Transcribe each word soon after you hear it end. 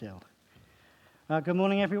Deal. Good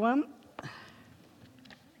morning, everyone.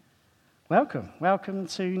 Welcome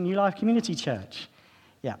to New Life Community Church.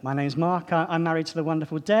 Yeah, my name's Mark. I'm married to the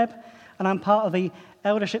wonderful Deb, and I'm part of the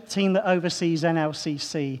eldership team that oversees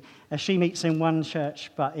NLCC, as she meets in one church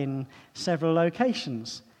but in several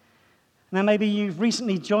locations. Now, maybe you've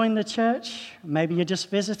recently joined the church, maybe you're just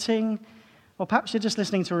visiting, or perhaps you're just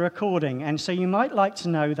listening to a recording, and so you might like to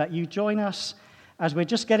know that you join us as we're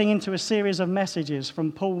just getting into a series of messages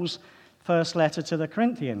from Paul's first letter to the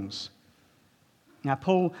Corinthians. Now,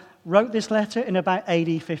 Paul wrote this letter in about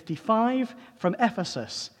AD 55 from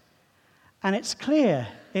Ephesus, and it's clear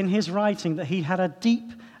in his writing that he had a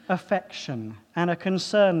deep affection and a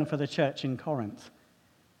concern for the church in Corinth.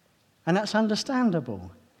 And that's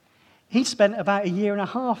understandable. He spent about a year and a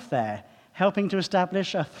half there, helping to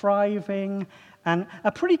establish a thriving and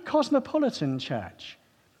a pretty cosmopolitan church.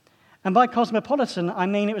 And by cosmopolitan, I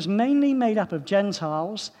mean it was mainly made up of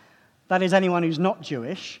Gentiles, that is, anyone who's not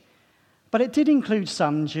Jewish, but it did include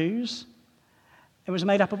some Jews. It was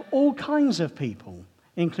made up of all kinds of people,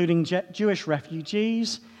 including Jewish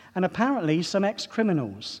refugees and apparently some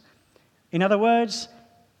ex-criminals. In other words,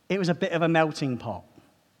 it was a bit of a melting pot.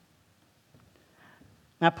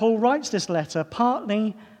 Now, Paul writes this letter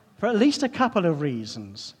partly for at least a couple of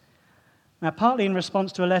reasons. Now, partly in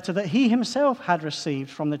response to a letter that he himself had received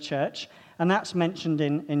from the church, and that's mentioned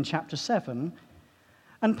in chapter 7,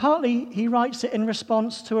 and partly he writes it in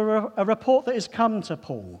response to a report that has come to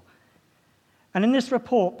Paul. And in this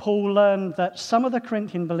report, Paul learned that some of the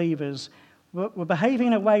Corinthian believers were behaving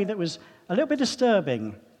in a way that was a little bit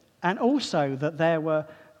disturbing, and also that there were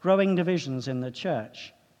growing divisions in the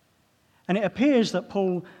church. And it appears that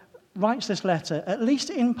Paul writes this letter, at least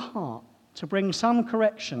in part, to bring some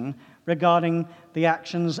correction regarding the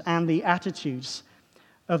actions and the attitudes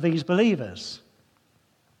of these believers.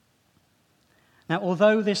 Now,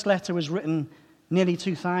 although this letter was written nearly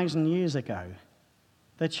 2,000 years ago,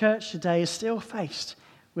 the church today is still faced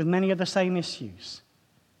with many of the same issues.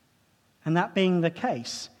 And that being the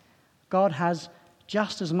case, God has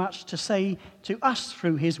just as much to say to us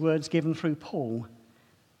through his words given through Paul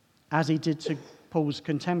as he did to Paul's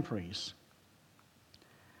contemporaries.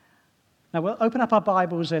 Now, we'll open up our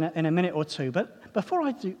Bibles in a minute or two, but before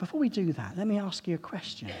we do that, let me ask you a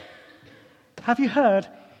question. Have you heard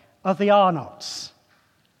of the Arnots?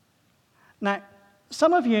 Now,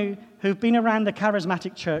 some of you who've been around the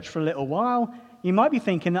charismatic church for a little while, you might be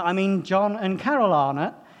thinking that I mean John and Carol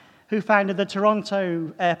Arnott, who founded the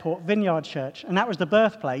Toronto Airport Vineyard Church, and that was the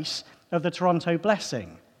birthplace of the Toronto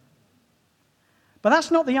Blessing. But that's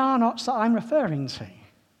not the Arnots that I'm referring to.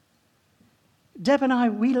 Deb and I,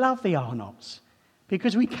 we love the Arnots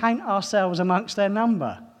because we count ourselves amongst their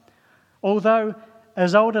number. Although,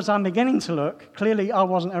 as old as I'm beginning to look, clearly I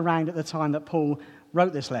wasn't around at the time that Paul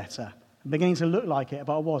wrote this letter. I'm beginning to look like it,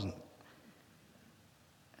 but I wasn't.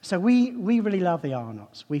 So we really love the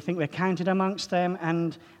Arnots. We think we're counted amongst them,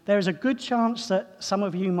 and there is a good chance that some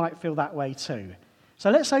of you might feel that way too. So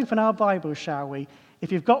let's open our Bibles, shall we?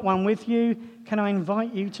 If you've got one with you, can I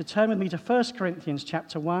invite you to turn with me to 1 Corinthians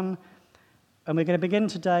chapter 1, and we're going to begin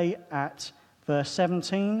today at verse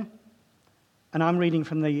 17, and I'm reading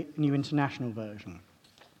from the New International Version.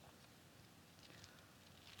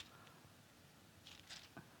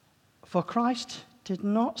 For Christ did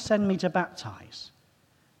not send me to baptize,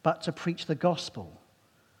 but to preach the gospel,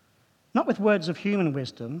 not with words of human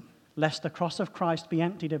wisdom, lest the cross of Christ be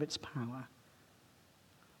emptied of its power.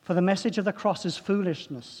 For the message of the cross is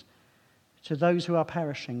foolishness to those who are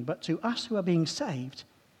perishing, but to us who are being saved,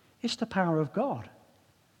 it's the power of God.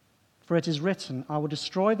 For it is written, I will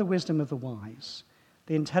destroy the wisdom of the wise.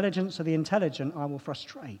 The intelligence of the intelligent I will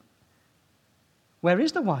frustrate. Where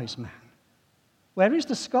is the wise man? Where is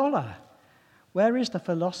the scholar? Where is the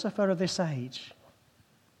philosopher of this age?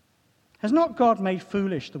 Has not God made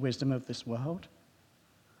foolish the wisdom of this world?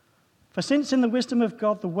 For since in the wisdom of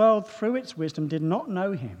God the world through its wisdom did not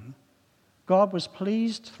know him, God was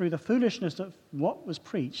pleased through the foolishness of what was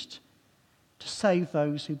preached to save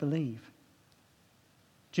those who believe.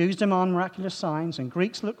 Jews demand miraculous signs and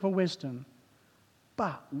Greeks look for wisdom,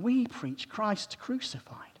 but we preach Christ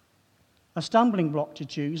crucified, a stumbling block to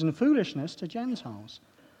Jews and foolishness to Gentiles.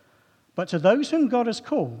 But to those whom God has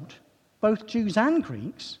called, both Jews and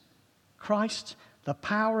Greeks, Christ, the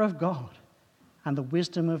power of God and the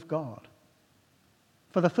wisdom of God.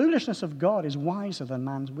 For the foolishness of God is wiser than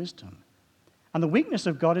man's wisdom, and the weakness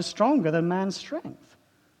of God is stronger than man's strength.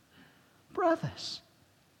 Brothers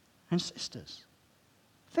and sisters,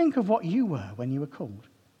 think of what you were when you were called.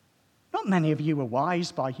 Not many of you were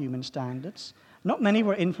wise by human standards. Not many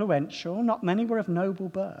were influential. Not many were of noble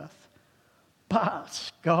birth.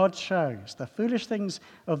 But God chose the foolish things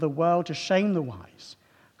of the world to shame the wise.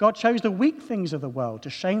 God chose the weak things of the world to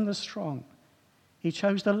shame the strong. He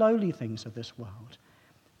chose the lowly things of this world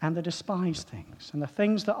and the despised things and the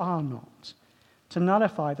things that are not, to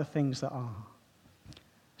nullify the things that are,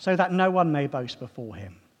 so that no one may boast before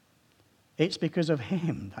him. It's because of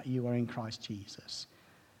him that you are in Christ Jesus,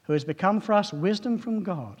 who has become for us wisdom from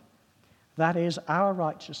God. That is our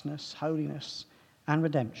righteousness, holiness, and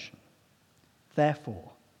redemption.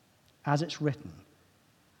 Therefore, as it's written,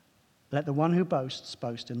 let the one who boasts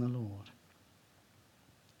boast in the Lord.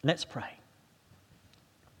 Let's pray.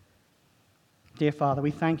 Dear Father,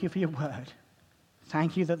 we thank you for your word.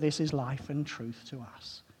 Thank you that this is life and truth to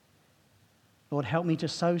us. Lord, help me to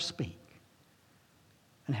so speak,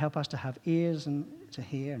 and help us to have ears and to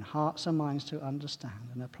hear and hearts and minds to understand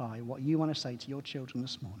and apply what you want to say to your children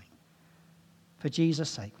this morning. For Jesus'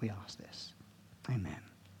 sake, we ask this. Amen.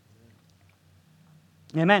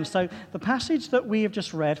 Amen. So the passage that we have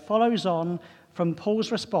just read follows on from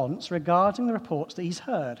Paul's response regarding the reports that he's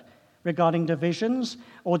heard regarding divisions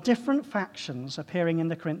or different factions appearing in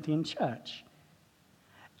the Corinthian church.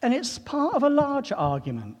 And it's part of a larger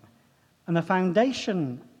argument. And the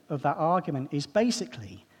foundation of that argument is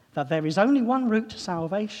basically that there is only one route to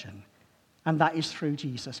salvation, and that is through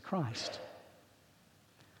Jesus Christ.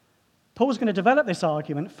 Paul's going to develop this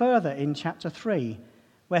argument further in chapter 3,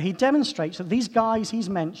 where he demonstrates that these guys he's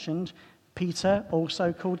mentioned, Peter,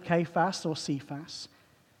 also called Cephas or Cephas,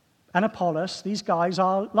 and Apollos, these guys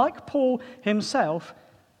are, like Paul himself,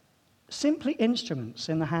 simply instruments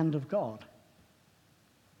in the hand of God.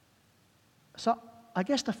 So I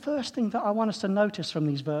guess the first thing that I want us to notice from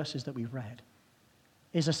these verses that we've read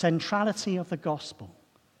is a centrality of the gospel.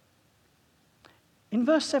 In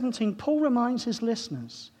verse 17, Paul reminds his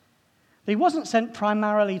listeners that he wasn't sent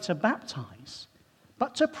primarily to baptize,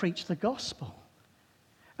 but to preach the gospel.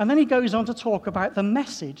 And then he goes on to talk about the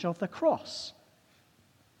message of the cross.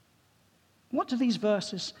 What do these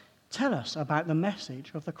verses tell us about the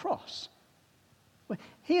message of the cross? Well,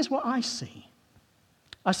 here's what I see.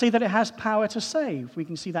 I see that it has power to save. We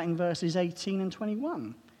can see that in verses 18 and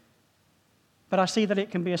 21. But I see that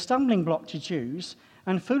it can be a stumbling block to Jews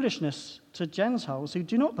and foolishness to Gentiles who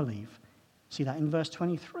do not believe. See that in verse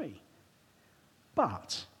 23.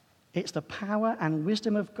 But it's the power and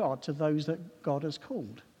wisdom of God to those that God has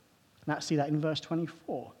called. And see that in verse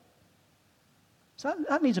 24. So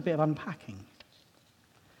that needs a bit of unpacking.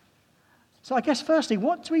 So I guess firstly,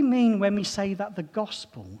 what do we mean when we say that the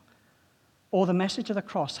gospel or the message of the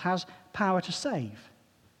cross has power to save?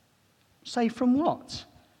 Save from what?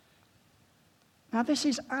 Now this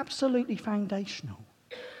is absolutely foundational,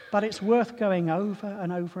 but it's worth going over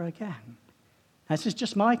and over again. This is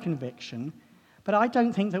just my conviction, but I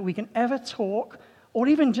don't think that we can ever talk or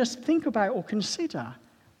even just think about or consider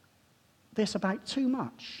this about too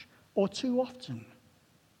much or too often.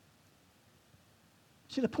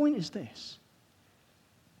 See, the point is this.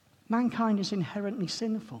 Mankind is inherently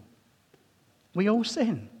sinful. We all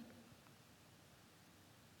sin.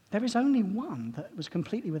 There is only one that was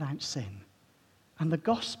completely without sin, and the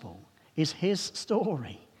gospel is his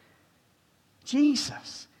story.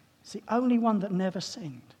 Jesus is the only one that never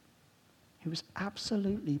sinned. He was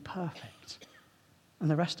absolutely perfect. And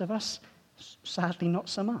the rest of us, sadly, not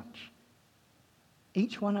so much.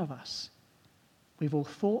 Each one of us, we've all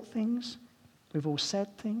thought things, we've all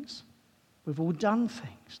said things, we've all done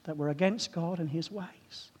things that were against God and his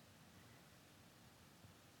ways.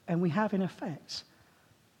 And we have, in effect,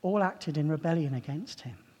 all acted in rebellion against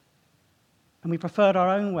him. And we preferred our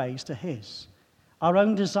own ways to his, our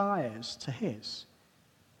own desires to his.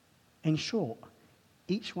 In short,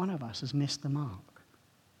 each one of us has missed the mark.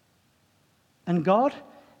 And God,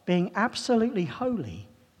 being absolutely holy,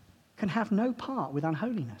 can have no part with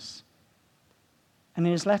unholiness. And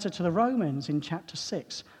in his letter to the Romans in chapter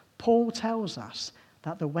 6, Paul tells us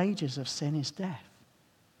that the wages of sin is death.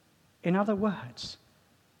 In other words,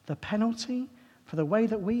 the penalty for the way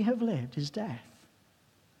that we have lived is death.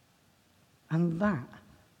 And that,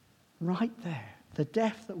 right there, the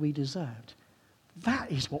death that we deserved,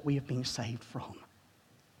 that is what we have been saved from.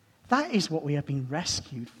 That is what we have been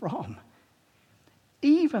rescued from.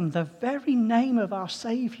 Even the very name of our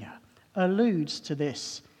Savior alludes to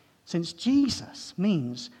this, since Jesus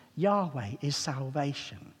means Yahweh is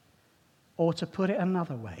salvation. Or to put it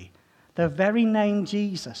another way, the very name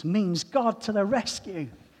Jesus means God to the rescue.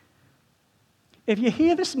 If you're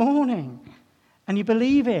here this morning and you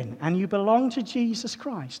believe in and you belong to Jesus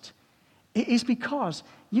Christ, it is because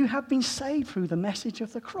you have been saved through the message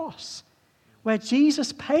of the cross, where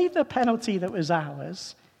Jesus paid the penalty that was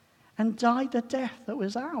ours and died the death that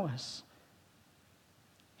was ours.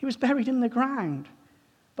 He was buried in the ground.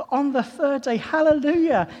 But on the third day,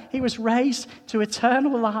 hallelujah, he was raised to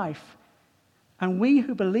eternal life. And we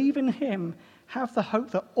who believe in him have the hope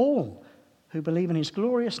that all who believe in his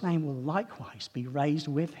glorious name will likewise be raised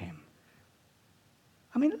with him.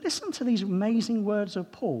 I mean, listen to these amazing words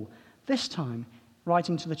of Paul, this time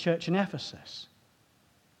writing to the church in Ephesus.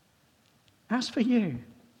 As for you,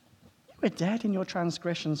 you were dead in your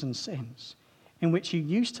transgressions and sins, in which you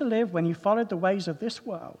used to live when you followed the ways of this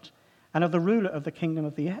world and of the ruler of the kingdom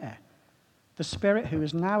of the air, the spirit who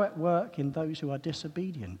is now at work in those who are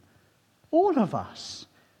disobedient. All of us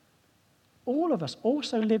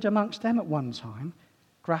also lived amongst them at one time,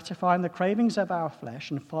 gratifying the cravings of our flesh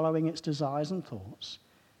and following its desires and thoughts.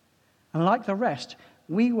 And like the rest,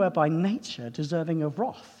 we were by nature deserving of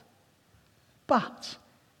wrath. But,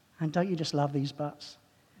 and don't you just love these buts?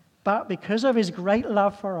 But because of his great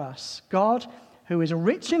love for us, God, who is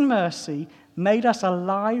rich in mercy, made us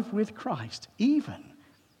alive with Christ, even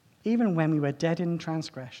when we were dead in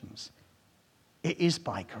transgressions. It is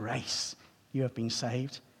by grace you have been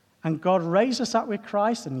saved. And God raised us up with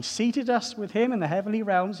Christ, and he seated us with him in the heavenly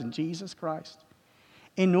realms in Jesus Christ,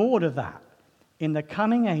 in order that in the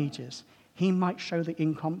coming ages he might show the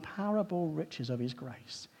incomparable riches of his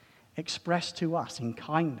grace, expressed to us in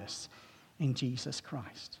kindness in Jesus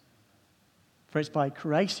Christ. For it's by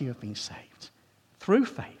grace you have been saved, through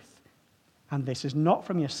faith. And this is not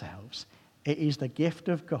from yourselves, it is the gift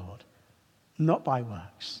of God, not by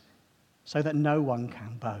works, so that no one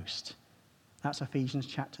can boast. That's Ephesians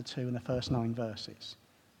chapter 2 and the first 9 verses.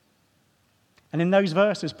 And in those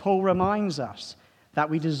verses, Paul reminds us that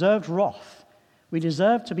we deserved wrath. We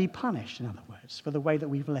deserved to be punished, in other words, for the way that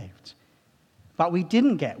we've lived. But we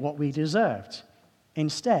didn't get what we deserved.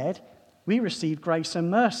 Instead, we received grace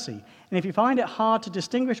and mercy. And if you find it hard to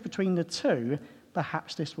distinguish between the two,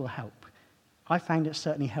 perhaps this will help. I found it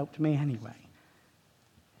certainly helped me anyway.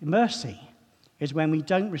 Mercy is when we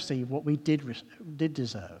don't receive what we did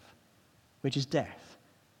deserve, which is death.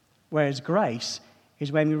 Whereas grace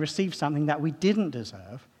is when we receive something that we didn't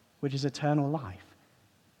deserve, which is eternal life.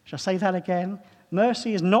 Shall I say that again?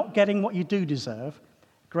 Mercy is not getting what you do deserve.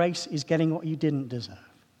 Grace is getting what you didn't deserve.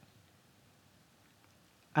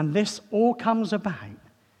 And this all comes about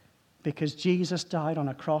because Jesus died on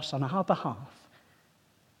a cross on our behalf.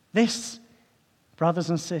 This, brothers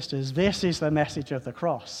and sisters, this is the message of the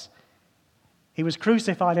cross. He was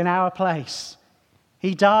crucified in our place.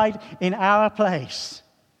 He died in our place.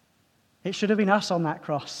 It should have been us on that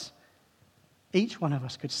cross. Each one of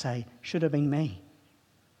us could say, should have been me.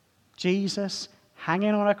 Jesus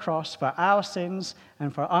hanging on a cross for our sins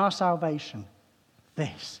and for our salvation.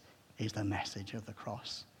 This is the message of the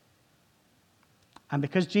cross. And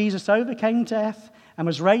because Jesus overcame death and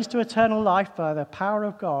was raised to eternal life by the power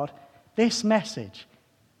of God, this message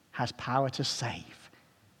has power to save.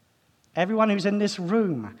 Everyone who's in this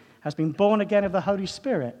room has been born again of the Holy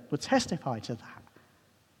Spirit will testify to that.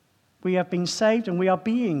 We have been saved and we are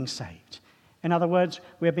being saved. In other words,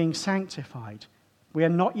 we are being sanctified. We are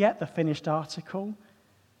not yet the finished article,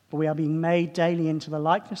 but we are being made daily into the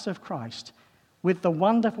likeness of Christ with the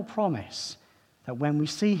wonderful promise that when we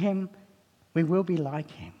see him, we will be like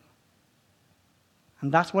him.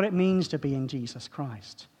 And that's what it means to be in Jesus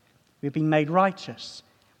Christ. We've been made righteous.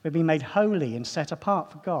 We've been made holy and set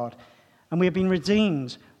apart for God. And we have been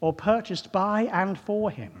redeemed or purchased by and for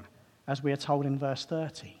him, as we are told in verse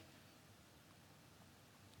 30.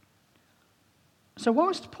 So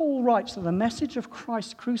whilst Paul writes that the message of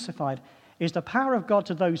Christ crucified is the power of God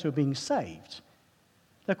to those who are being saved,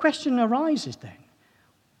 the question arises then,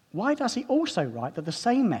 why does he also write that the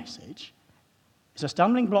same message is a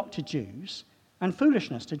stumbling block to Jews and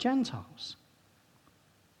foolishness to Gentiles?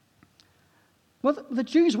 Well, the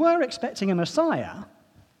Jews were expecting a Messiah,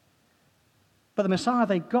 but the Messiah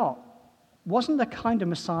they got wasn't the kind of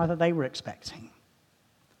Messiah that they were expecting.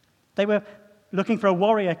 They were looking for a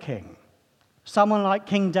warrior king, someone like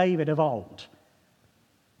King David of old.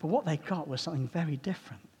 But what they got was something very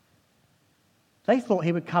different. They thought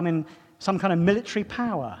he would come in some kind of military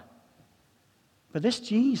power. But this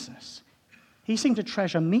Jesus, he seemed to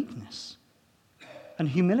treasure meekness and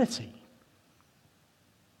humility.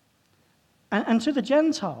 And to the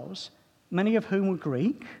Gentiles, many of whom were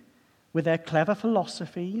Greek, with their clever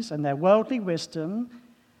philosophies and their worldly wisdom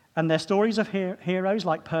and their stories of heroes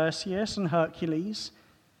like Perseus and Hercules,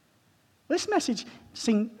 this message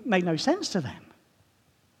made no sense to them.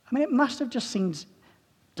 I mean, it must have just seemed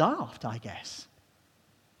daft, I guess,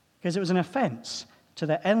 because it was an offense to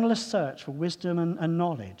their endless search for wisdom and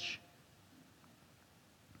knowledge.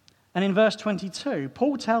 And in verse 22,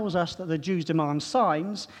 Paul tells us that the Jews demand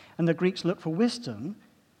signs and the Greeks look for wisdom.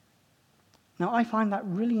 Now, I find that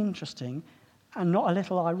really interesting and not a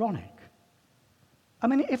little ironic. I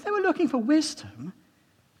mean, if they were looking for wisdom,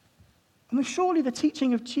 I mean, surely the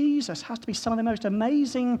teaching of Jesus has to be some of the most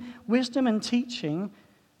amazing wisdom and teaching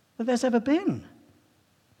that there's ever been.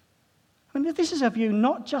 I mean, this is a view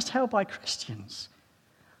not just held by Christians.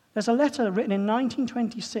 There's a letter written in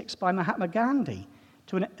 1926 by Mahatma Gandhi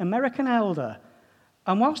to an American elder,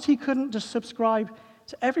 and whilst he couldn't just subscribe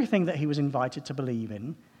to everything that he was invited to believe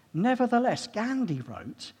in, nevertheless, Gandhi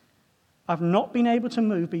wrote, "I've not been able to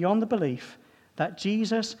move beyond the belief that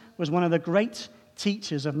Jesus was one of the great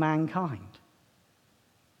teachers of mankind."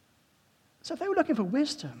 So if they were looking for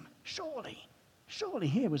wisdom, surely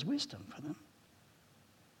here was wisdom for them.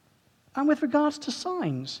 And with regards to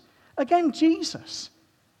signs, again, Jesus,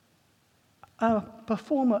 a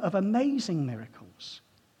performer of amazing miracles.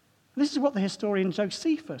 This is what the historian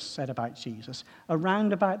Josephus said about Jesus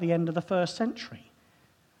around about the end of the first century,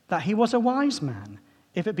 that he was a wise man,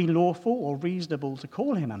 if it be lawful or reasonable to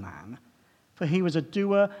call him a man, for he was a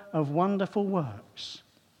doer of wonderful works.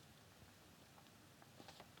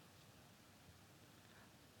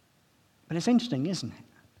 But it's interesting, isn't it?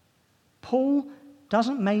 Paul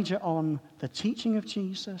doesn't major on the teaching of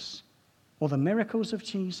Jesus or the miracles of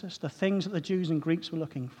Jesus, the things that the Jews and Greeks were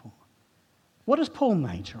looking for. What does Paul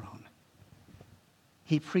major on?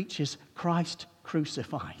 He preaches Christ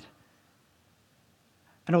crucified.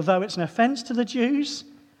 And although it's an offense to the Jews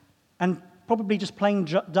and probably just plain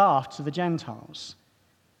daft to the Gentiles,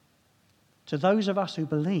 to those of us who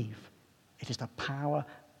believe, it is the power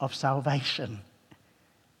of salvation.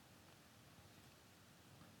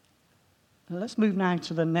 Let's move now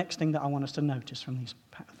to the next thing that I want us to notice from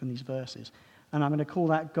these verses, and I'm going to call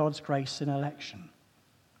that God's grace in election.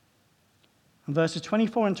 And verses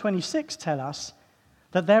 24 and 26 tell us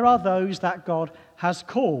that there are those that God has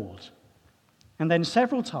called. And then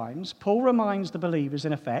several times, Paul reminds the believers,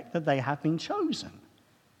 in effect, that they have been chosen.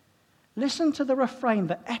 Listen to the refrain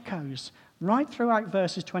that echoes right throughout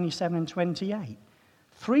verses 27 and 28.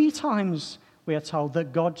 3 times we are told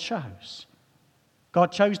that God chose.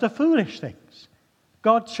 God chose the foolish things.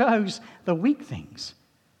 God chose the weak things.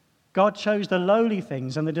 God chose the lowly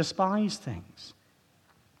things and the despised things.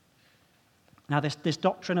 Now, this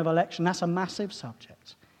doctrine of election, that's a massive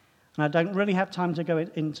subject. And I don't really have time to go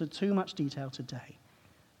into too much detail today.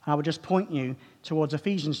 I would just point you towards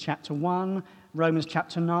Ephesians chapter 1, Romans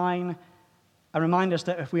chapter 9, and remind us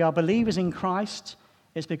that if we are believers in Christ,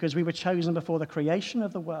 it's because we were chosen before the creation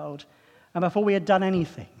of the world and before we had done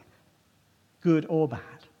anything, good or bad.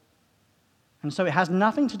 And so it has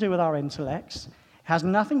nothing to do with our intellects. It has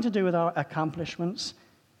nothing to do with our accomplishments.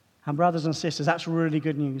 And brothers and sisters, that's really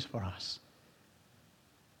good news for us.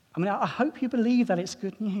 I mean, I hope you believe that it's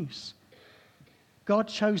good news. God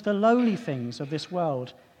chose the lowly things of this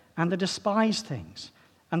world and the despised things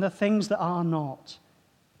and the things that are not.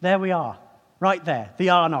 There we are, right there, the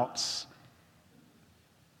are nots.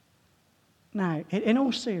 Now, in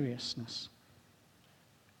all seriousness,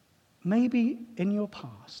 maybe in your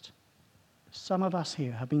past, some of us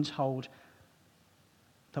here have been told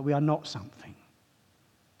that we are not something.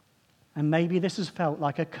 And maybe this has felt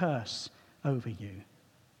like a curse over you.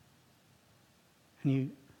 And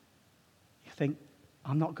you think,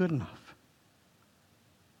 I'm not good enough.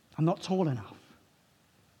 I'm not tall enough.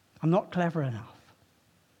 I'm not clever enough.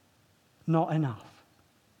 Not enough.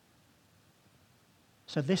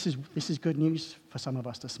 So this is good news for some of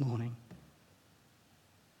us this morning.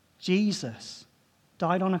 Jesus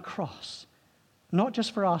died on a cross, not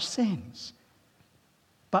just for our sins,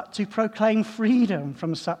 but to proclaim freedom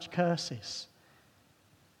from such curses.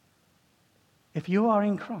 If you are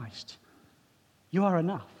in Christ, you are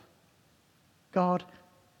enough. God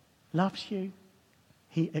loves you.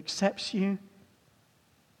 He accepts you.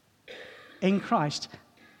 In Christ,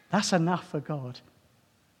 that's enough for God.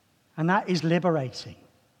 And that is liberating.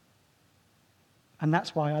 And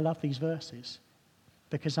that's why I love these verses,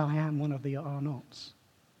 because I am one of the are-nots.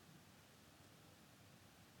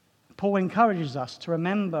 Paul encourages us to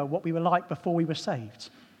remember what we were like before we were saved.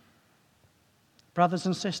 Brothers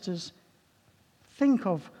and sisters, think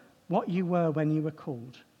of what you were when you were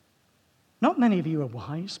called. Not many of you were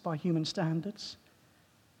wise by human standards.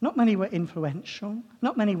 Not many were influential.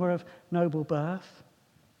 Not many were of noble birth.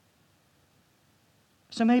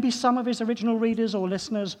 So maybe some of his original readers or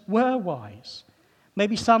listeners were wise.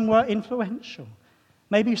 Maybe some were influential.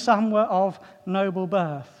 Maybe some were of noble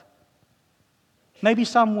birth. Maybe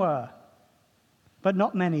some were, but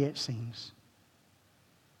not many, it seems.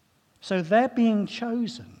 So their being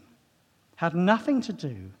chosen had nothing to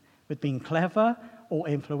do with being clever or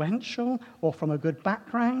influential or from a good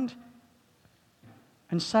background.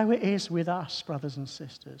 And so it is with us, brothers and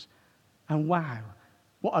sisters. And wow,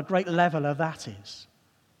 what a great leveler that is.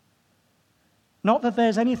 Not that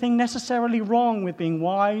there's anything necessarily wrong with being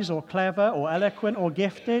wise or clever or eloquent or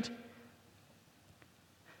gifted.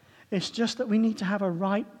 It's just that we need to have a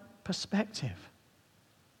right perspective.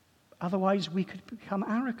 Otherwise, we could become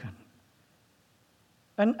arrogant.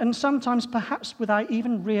 And sometimes, perhaps without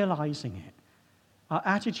even realizing it, our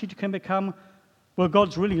attitude can become, well,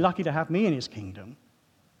 God's really lucky to have me in his kingdom.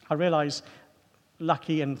 I realize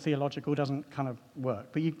lucky and theological doesn't kind of work,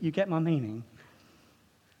 but you get my meaning.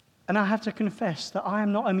 And I have to confess that I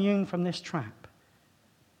am not immune from this trap.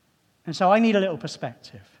 And so I need a little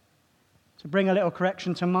perspective to bring a little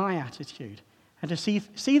correction to my attitude and to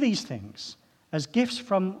see these things as gifts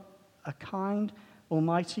from a kind,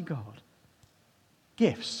 almighty God.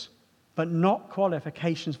 Gifts, but not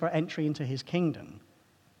qualifications for entry into his kingdom.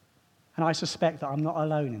 And I suspect that I'm not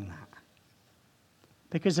alone in that.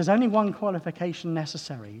 Because there's only one qualification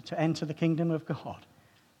necessary to enter the kingdom of God.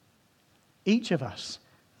 Each of us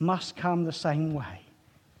must come the same way.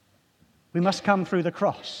 We must come through the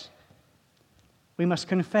cross. We must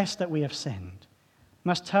confess that we have sinned. We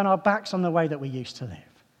must turn our backs on the way that we used to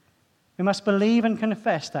live. We must believe and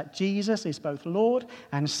confess that Jesus is both Lord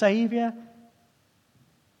and Savior.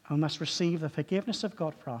 And we must receive the forgiveness of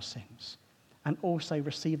God for our sins and also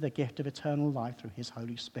receive the gift of eternal life through his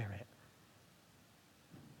Holy Spirit.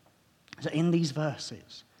 So in these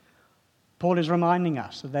verses, Paul is reminding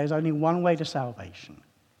us that there's only one way to salvation.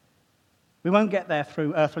 We won't get there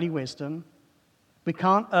through earthly wisdom. We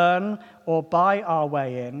can't earn or buy our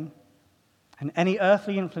way in. And any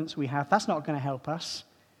earthly influence we have, that's not going to help us.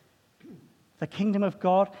 The kingdom of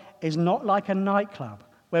God is not like a nightclub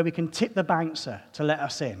where we can tip the bouncer to let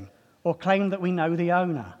us in or claim that we know the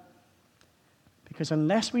owner. Because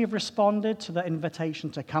unless we have responded to the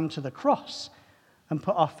invitation to come to the cross and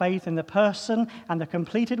put our faith in the person and the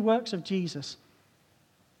completed works of Jesus,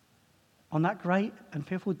 on that great and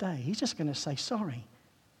fearful day, he's just going to say, sorry,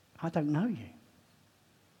 I don't know you.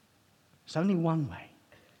 There's only one way.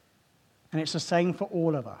 And it's the same for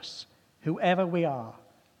all of us, whoever we are.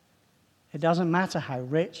 It doesn't matter how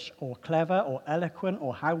rich or clever or eloquent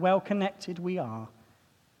or how well connected we are.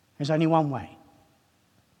 There's only one way.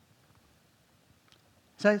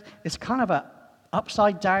 So it's kind of a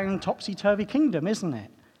upside-down, topsy-turvy kingdom, isn't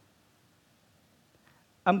it?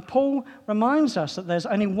 And Paul reminds us that there's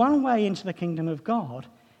only one way into the kingdom of God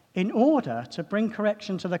in order to bring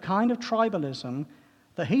correction to the kind of tribalism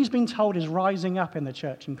that he's been told is rising up in the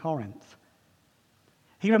church in Corinth.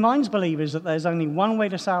 He reminds believers that there's only one way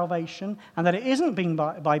to salvation and that it isn't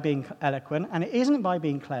by being eloquent and it isn't by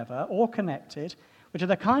being clever or connected, which are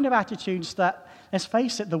the kind of attitudes that, let's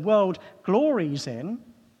face it, the world glories in.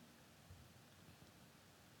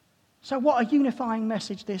 So what a unifying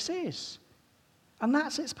message this is. And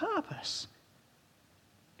that's its purpose.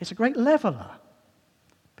 It's a great leveler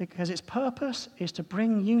because its purpose is to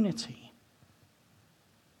bring unity.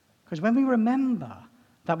 Because when we remember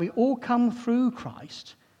that we all come through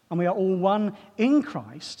Christ and we are all one in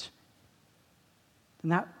Christ,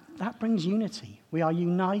 then that brings unity. We are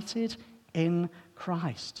united in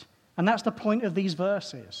Christ. And that's the point of these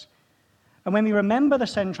verses. And when we remember the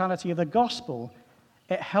centrality of the gospel,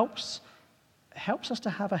 it helps us to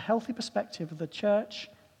have a healthy perspective of the church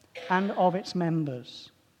and of its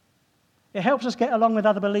members. It helps us get along with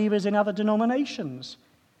other believers in other denominations.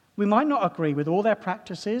 We might not agree with all their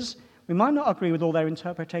practices. We might not agree with all their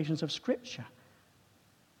interpretations of Scripture.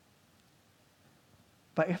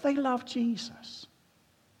 But if they love Jesus,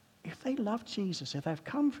 if they've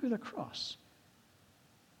come through the cross,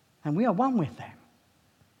 and we are one with them,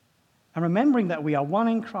 and remembering that we are one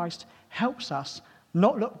in Christ helps us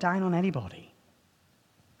not look down on anybody.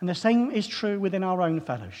 And the same is true within our own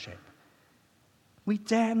fellowship. We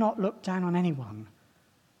dare not look down on anyone,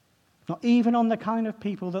 not even on the kind of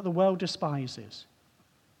people that the world despises,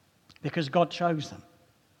 because God chose them.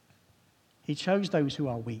 He chose those who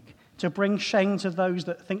are weak to bring shame to those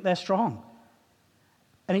that think they're strong.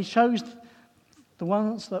 And he chose the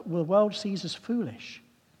ones that the world sees as foolish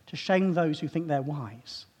to shame those who think they're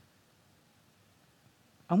wise.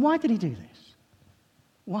 And why did he do this?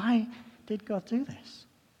 Why did God do this?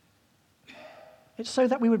 It's so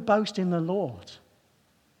that we would boast in the Lord.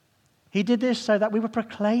 He did this so that we would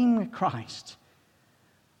proclaim Christ.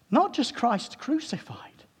 Not just Christ crucified,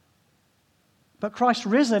 but Christ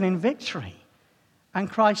risen in victory and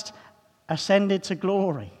Christ ascended to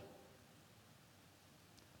glory.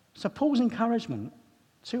 So Paul's encouragement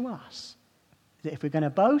to us is that if we're going to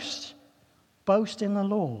boast, boast in the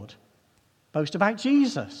Lord. Boast about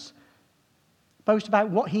Jesus. Boast about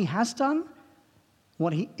what he has done,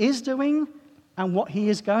 what he is doing and what he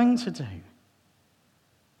is going to do.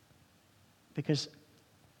 Because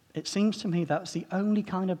it seems to me that's the only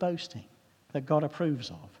kind of boasting that God approves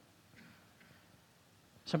of.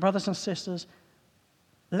 So, brothers and sisters,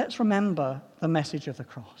 let's remember the message of the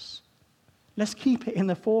cross. Let's keep it in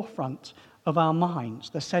the forefront of our minds,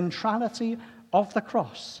 the centrality of the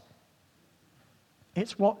cross.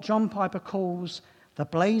 It's what John Piper calls the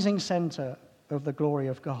blazing center of the glory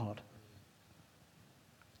of God.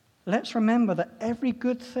 Let's remember that every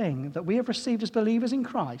good thing that we have received as believers in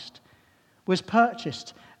Christ was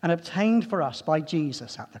purchased and obtained for us by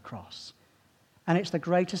Jesus at the cross. And it's the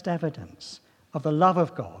greatest evidence of the love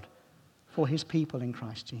of God for his people in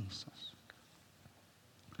Christ Jesus.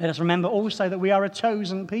 Let us remember also that we are a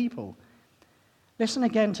chosen people. Listen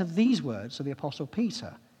again to these words of the Apostle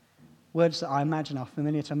Peter, words that I imagine are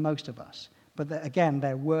familiar to most of us, but that, again,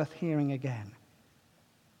 they're worth hearing again.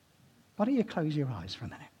 Why don't you close your eyes for a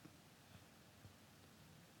minute?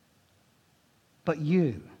 But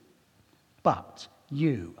you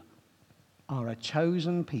are a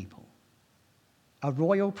chosen people, a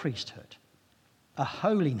royal priesthood, a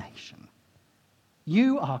holy nation.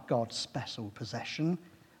 You are God's special possession,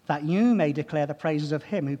 that you may declare the praises of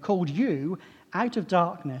him who called you out of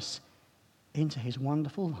darkness into his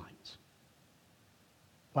wonderful light.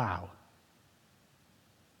 Wow.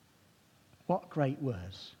 What great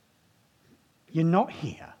words. You're not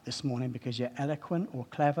here this morning because you're eloquent or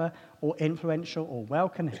clever or influential or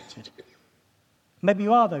well-connected. Maybe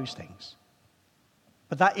you are those things.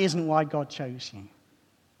 But that isn't why God chose you.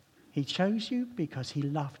 He chose you because he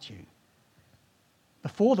loved you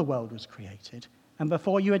before the world was created and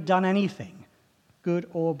before you had done anything, good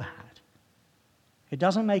or bad. It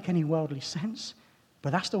doesn't make any worldly sense,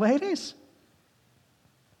 but that's the way it is.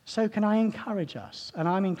 So can I encourage us, and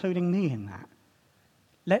I'm including me in that,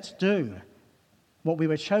 let's do what we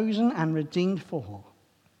were chosen and redeemed for.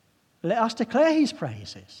 Let us declare his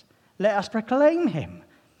praises. Let us proclaim him.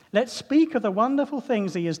 Let's speak of the wonderful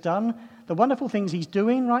things he has done, the wonderful things he's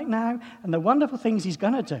doing right now, and the wonderful things he's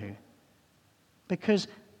going to do. Because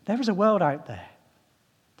there is a world out there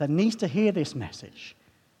that needs to hear this message,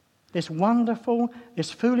 this wonderful,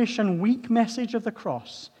 this foolish and weak message of the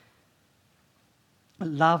cross.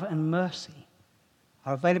 Love and mercy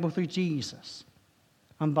are available through Jesus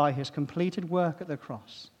and by his completed work at the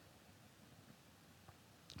cross.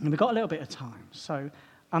 And we've got a little bit of time, so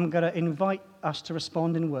I'm going to invite us to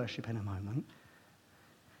respond in worship in a moment.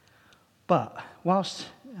 But whilst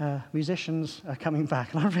musicians are coming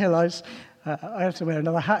back, and I realise I have to wear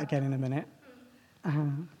another hat again in a minute,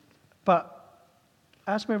 but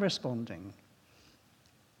as we're responding,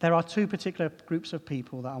 there are two particular groups of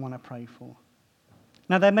people that I want to pray for.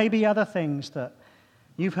 Now, there may be other things that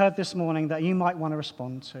you've heard this morning that you might want to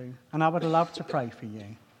respond to, and I would love to pray for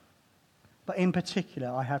you. But in particular,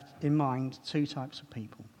 I have in mind two types of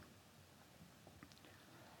people.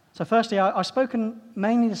 So firstly, I've spoken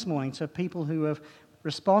mainly this morning to people who have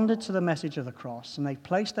responded to the message of the cross, and they've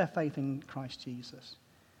placed their faith in Christ Jesus.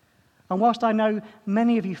 And whilst I know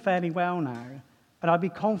many of you fairly well now, and I'd be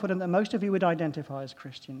confident that most of you would identify as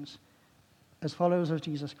Christians, as followers of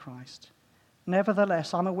Jesus Christ,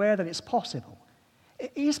 nevertheless, I'm aware that it's possible.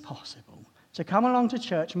 It is possible to come along to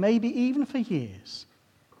church, maybe even for years,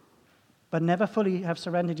 but never fully have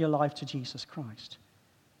surrendered your life to Jesus Christ.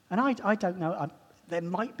 And I don't know, there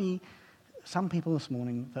might be some people this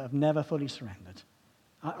morning that have never fully surrendered.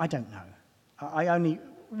 I don't know.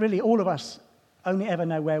 All of us only ever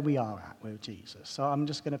know where we are at with Jesus. So I'm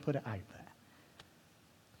just going to put it out there.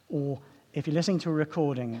 Or if you're listening to a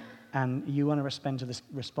recording and you want to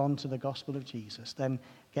respond to the gospel of Jesus, then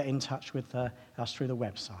get in touch with us through the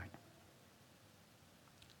website.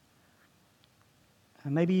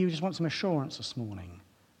 And maybe you just want some assurance this morning.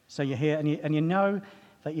 So you're here and you know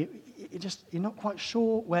that you're not quite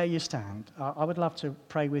sure where you stand. I would love to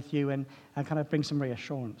pray with you and kind of bring some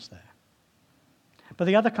reassurance there. But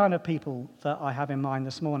the other kind of people that I have in mind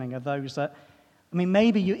this morning are those that,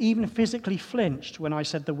 maybe you even physically flinched when I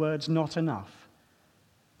said the words "not enough,"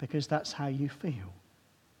 because that's how you feel.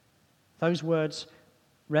 Those words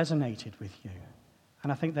resonated with you.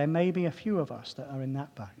 And I think there may be a few of us that are in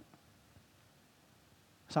that boat.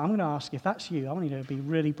 So I'm going to ask, if that's you, I want you to be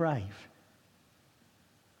really brave.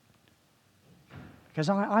 Because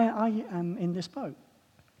I am in this boat.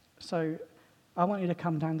 So I want you to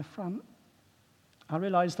come down the front. I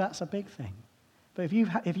realize that's a big thing. But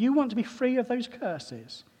if you want to be free of those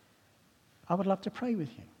curses, I would love to pray with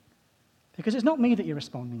you. Because it's not me that you're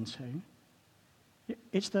responding to.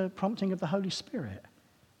 It's the prompting of the Holy Spirit.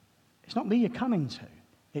 It's not me you're coming to.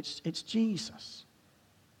 It's Jesus.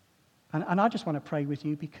 And I just want to pray with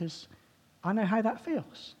you because I know how that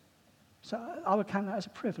feels. So I would count that as a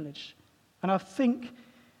privilege. And I think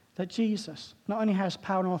that Jesus not only has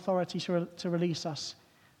power and authority to release us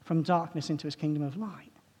from darkness into his kingdom of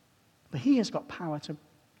light, but he has got power to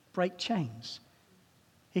break chains.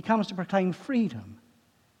 He comes to proclaim freedom.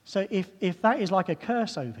 So if that is like a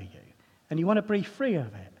curse over you and you want to be free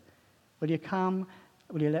of it, will you come?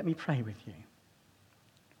 Will you let me pray with you?